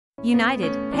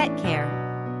United Pet Care.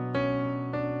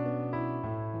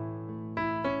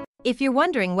 If you're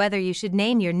wondering whether you should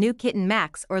name your new kitten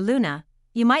Max or Luna,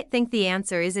 you might think the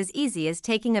answer is as easy as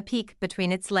taking a peek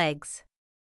between its legs.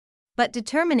 But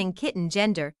determining kitten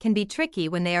gender can be tricky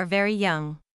when they are very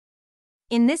young.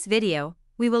 In this video,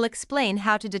 we will explain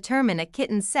how to determine a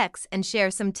kitten's sex and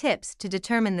share some tips to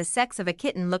determine the sex of a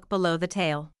kitten. Look below the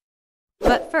tail.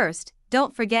 But first,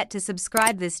 don't forget to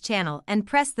subscribe this channel and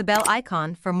press the bell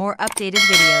icon for more updated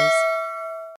videos.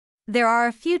 There are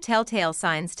a few telltale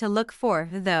signs to look for,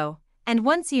 though, and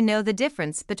once you know the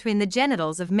difference between the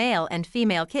genitals of male and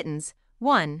female kittens,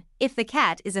 1. If the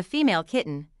cat is a female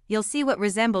kitten, you'll see what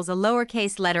resembles a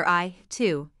lowercase letter I.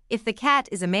 2. If the cat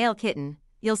is a male kitten,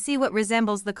 you'll see what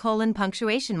resembles the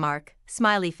punctuation mark,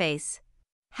 smiley face.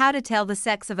 How to tell the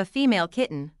sex of a female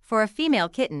kitten. For a female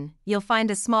kitten, you'll find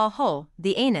a small hole,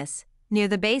 the anus, near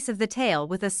the base of the tail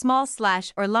with a small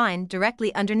slash or line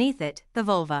directly underneath it, the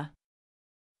vulva.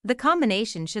 The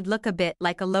combination should look a bit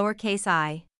like a lowercase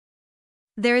I.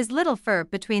 There is little fur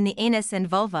between the anus and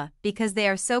vulva because they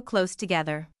are so close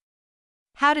together.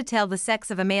 How to tell the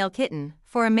sex of a male kitten.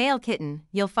 For a male kitten,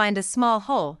 you'll find a small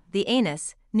hole, the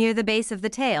anus, near the base of the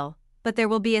tail, but there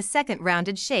will be a second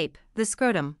rounded shape, the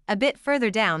scrotum, a bit further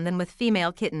down than with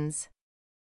female kittens.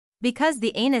 Because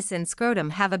the anus and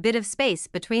scrotum have a bit of space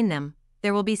between them,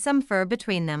 there will be some fur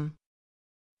between them.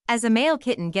 As a male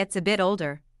kitten gets a bit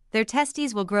older, their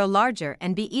testes will grow larger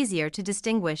and be easier to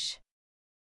distinguish.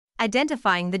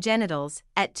 Identifying the genitals.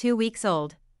 At 2 weeks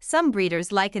old, some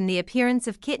breeders liken the appearance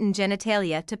of kitten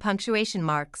genitalia to punctuation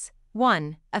marks.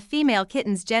 1. A female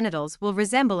kitten's genitals will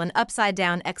resemble an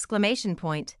upside-down exclamation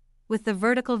point, with the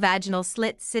vertical vaginal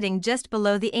slit sitting just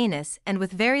below the anus and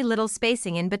with very little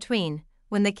spacing in between,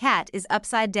 when the cat is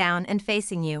upside down and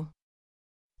facing you.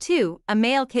 2. A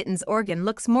male kitten's organ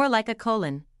looks more like a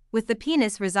colon, with the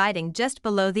penis residing just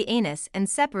below the anus and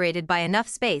separated by enough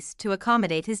space to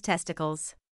accommodate his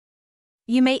testicles.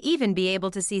 You may even be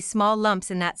able to see small lumps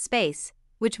in that space,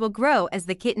 which will grow as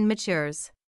the kitten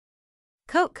matures.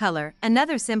 Coat color.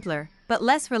 Another simpler, but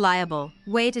less reliable,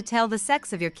 way to tell the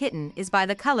sex of your kitten is by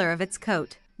the color of its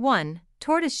coat. 1.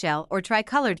 Tortoiseshell or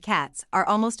tricolored cats are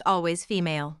almost always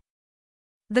female.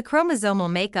 The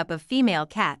chromosomal makeup of female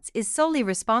cats is solely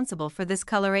responsible for this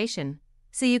coloration,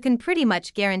 so you can pretty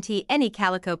much guarantee any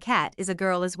calico cat is a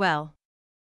girl as well.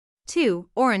 2.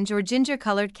 Orange or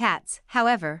ginger-colored cats,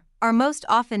 however, are most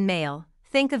often male.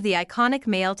 Think of the iconic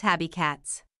male tabby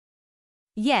cats.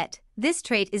 Yet, this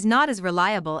trait is not as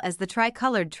reliable as the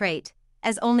tricolored trait,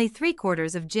 as only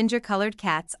 3/4 of ginger-colored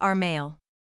cats are male.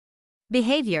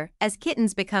 Behavior. As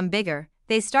kittens become bigger,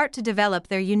 they start to develop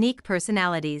their unique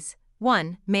personalities.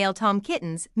 1. Male tom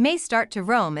kittens may start to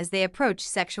roam as they approach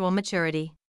sexual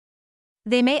maturity.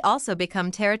 They may also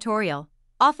become territorial,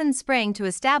 often spraying to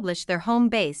establish their home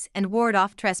base and ward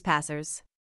off trespassers.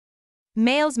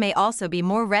 Males may also be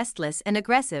more restless and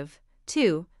aggressive.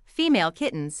 2. Female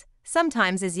kittens,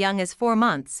 sometimes as young as 4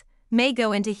 months, may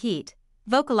go into heat,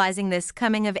 vocalizing this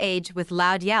coming of age with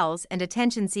loud yowls and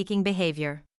attention-seeking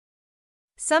behavior.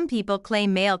 Some people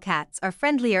claim male cats are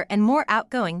friendlier and more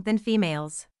outgoing than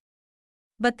females.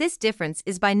 But this difference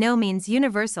is by no means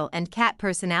universal, and cat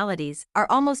personalities are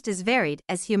almost as varied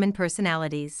as human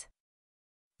personalities.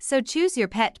 So choose your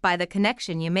pet by the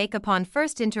connection you make upon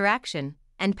first interaction,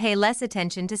 and pay less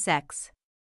attention to sex.